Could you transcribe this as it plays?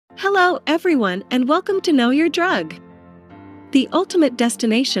Hello everyone and welcome to Know Your Drug, the ultimate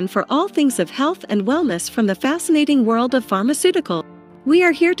destination for all things of health and wellness from the fascinating world of pharmaceutical. We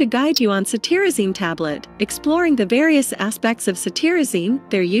are here to guide you on Cetirizine Tablet, exploring the various aspects of cetirizine,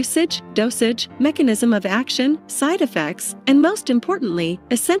 their usage, dosage, mechanism of action, side effects, and most importantly,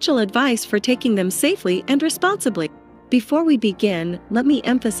 essential advice for taking them safely and responsibly. Before we begin, let me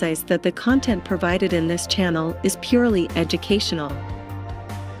emphasize that the content provided in this channel is purely educational.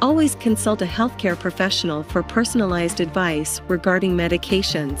 Always consult a healthcare professional for personalized advice regarding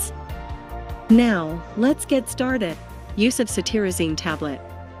medications. Now, let's get started. Use of Cetirizine Tablet.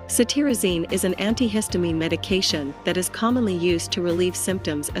 Cetirizine is an antihistamine medication that is commonly used to relieve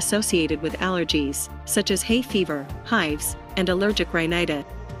symptoms associated with allergies, such as hay fever, hives, and allergic rhinitis.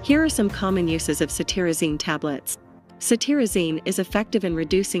 Here are some common uses of Cetirizine tablets. Cetirizine is effective in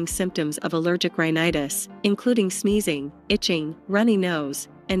reducing symptoms of allergic rhinitis, including sneezing, itching, runny nose,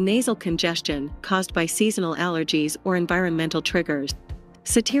 and nasal congestion caused by seasonal allergies or environmental triggers.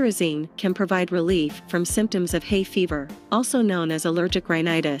 Cetirizine can provide relief from symptoms of hay fever, also known as allergic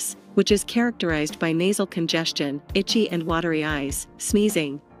rhinitis, which is characterized by nasal congestion, itchy and watery eyes,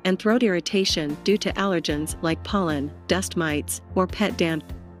 sneezing, and throat irritation due to allergens like pollen, dust mites, or pet dander.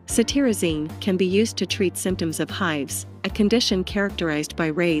 Cetirizine can be used to treat symptoms of hives, a condition characterized by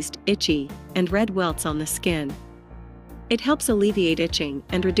raised, itchy, and red welts on the skin. It helps alleviate itching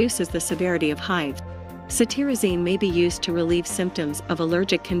and reduces the severity of hives. Cetirizine may be used to relieve symptoms of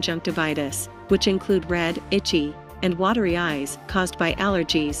allergic conjunctivitis, which include red, itchy, and watery eyes caused by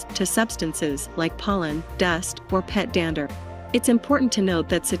allergies to substances like pollen, dust, or pet dander. It's important to note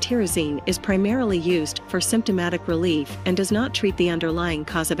that cetirizine is primarily used for symptomatic relief and does not treat the underlying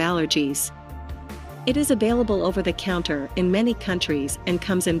cause of allergies. It is available over the counter in many countries and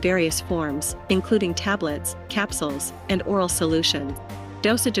comes in various forms, including tablets, capsules, and oral solutions.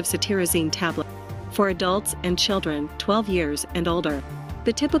 Dosage of Cetirizine Tablet. For adults and children 12 years and older,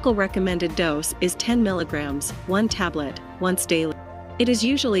 the typical recommended dose is 10 mg, 1 tablet, once daily. It is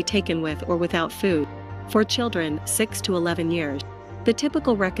usually taken with or without food. For children 6 to 11 years, the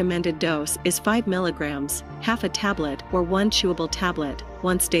typical recommended dose is 5 mg, half a tablet or 1 chewable tablet,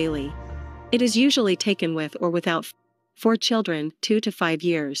 once daily. It is usually taken with or without food. For children 2 to 5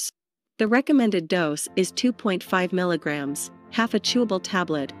 years, the recommended dose is 2.5 mg, half a chewable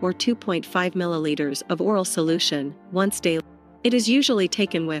tablet or 2.5 milliliters of oral solution, once daily. It is usually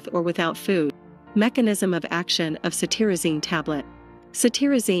taken with or without food. Mechanism of action of Cetirizine Tablet.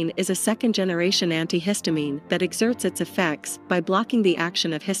 Cetirizine is a second-generation antihistamine that exerts its effects by blocking the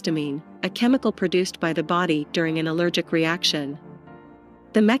action of histamine, a chemical produced by the body during an allergic reaction.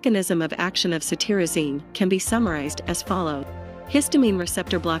 The mechanism of action of cetirizine can be summarized as follows. Histamine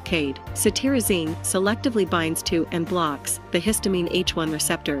receptor blockade. Cetirizine selectively binds to and blocks the histamine H1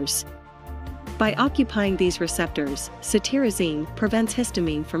 receptors. By occupying these receptors, cetirizine prevents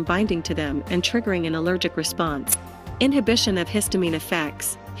histamine from binding to them and triggering an allergic response. Inhibition of histamine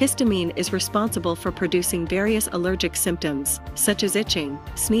effects. Histamine is responsible for producing various allergic symptoms, such as itching,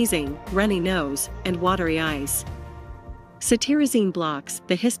 sneezing, runny nose, and watery eyes. Cetirizine blocks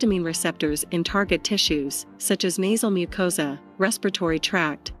the histamine receptors in target tissues, such as nasal mucosa, respiratory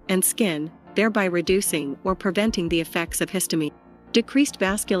tract, and skin, thereby reducing or preventing the effects of histamine. Decreased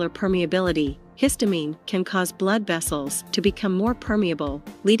vascular permeability. Histamine can cause blood vessels to become more permeable,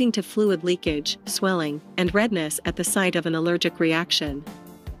 leading to fluid leakage, swelling, and redness at the site of an allergic reaction.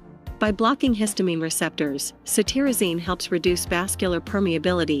 By blocking histamine receptors, cetirizine helps reduce vascular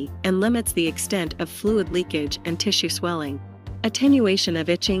permeability and limits the extent of fluid leakage and tissue swelling. Attenuation of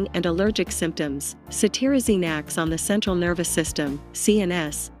itching and allergic symptoms. Cetirizine acts on the central nervous system,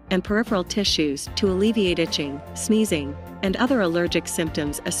 CNS, and peripheral tissues to alleviate itching, sneezing, and other allergic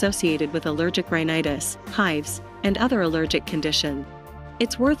symptoms associated with allergic rhinitis, hives, and other allergic conditions.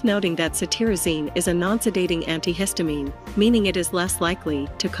 It's worth noting that cetirizine is a non-sedating antihistamine, meaning it is less likely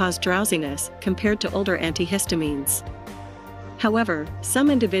to cause drowsiness compared to older antihistamines. However, some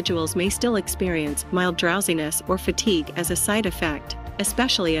individuals may still experience mild drowsiness or fatigue as a side effect,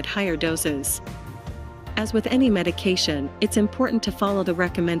 especially at higher doses. As with any medication, it's important to follow the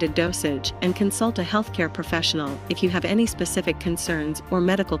recommended dosage and consult a healthcare professional if you have any specific concerns or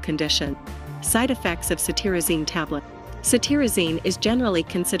medical condition. Side effects of Cetirizine Tablet. Cetirizine is generally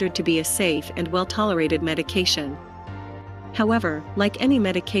considered to be a safe and well-tolerated medication. However, like any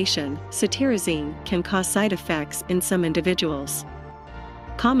medication, cetirizine can cause side effects in some individuals.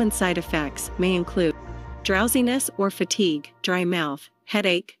 Common side effects may include drowsiness or fatigue, dry mouth,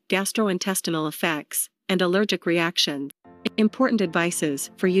 headache, gastrointestinal effects, and allergic reactions. Important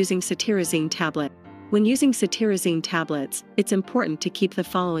advices for using Cetirizine Tablet. When using cetirizine tablets, it's important to keep the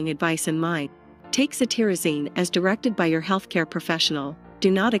following advice in mind. Take cetirizine as directed by your healthcare professional.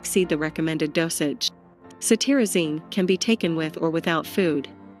 Do not exceed the recommended dosage. Cetirizine can be taken with or without food.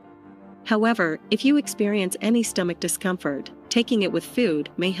 However, if you experience any stomach discomfort, taking it with food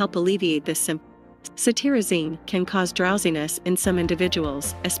may help alleviate this symptom. Cetirizine can cause drowsiness in some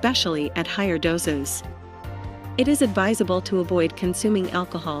individuals, especially at higher doses. It is advisable to avoid consuming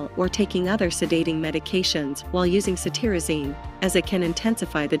alcohol or taking other sedating medications while using cetirizine, as it can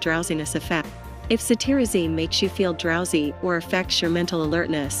intensify the drowsiness effect. If cetirizine makes you feel drowsy or affects your mental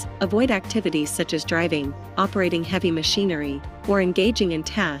alertness, avoid activities such as driving, operating heavy machinery, or engaging in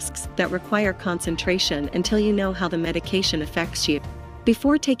tasks that require concentration until you know how the medication affects you.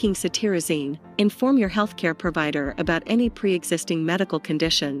 Before taking cetirizine, inform your healthcare provider about any pre-existing medical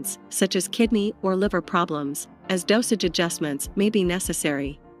conditions, such as kidney or liver problems, as dosage adjustments may be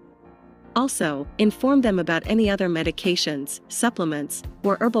necessary. Also, inform them about any other medications, supplements,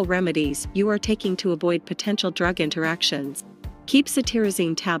 or herbal remedies you are taking to avoid potential drug interactions. Keep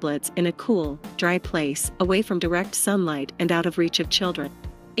cetirizine tablets in a cool, dry place, away from direct sunlight and out of reach of children.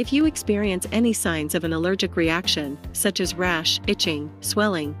 If you experience any signs of an allergic reaction, such as rash, itching,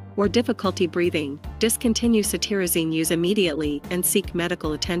 swelling, or difficulty breathing, discontinue cetirizine use immediately and seek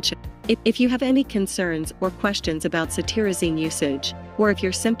medical attention. If you have any concerns or questions about cetirizine usage, or if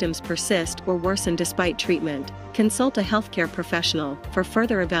your symptoms persist or worsen despite treatment, consult a healthcare professional for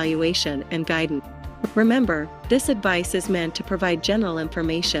further evaluation and guidance. Remember, this advice is meant to provide general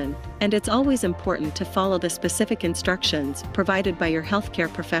information, and it's always important to follow the specific instructions provided by your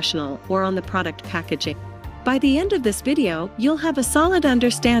healthcare professional or on the product packaging. By the end of this video, you'll have a solid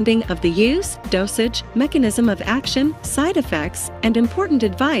understanding of the use, dosage, mechanism of action, side effects, and important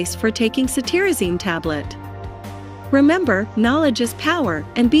advice for taking cetirizine tablet. Remember, knowledge is power,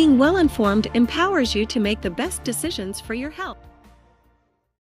 and being well informed empowers you to make the best decisions for your health.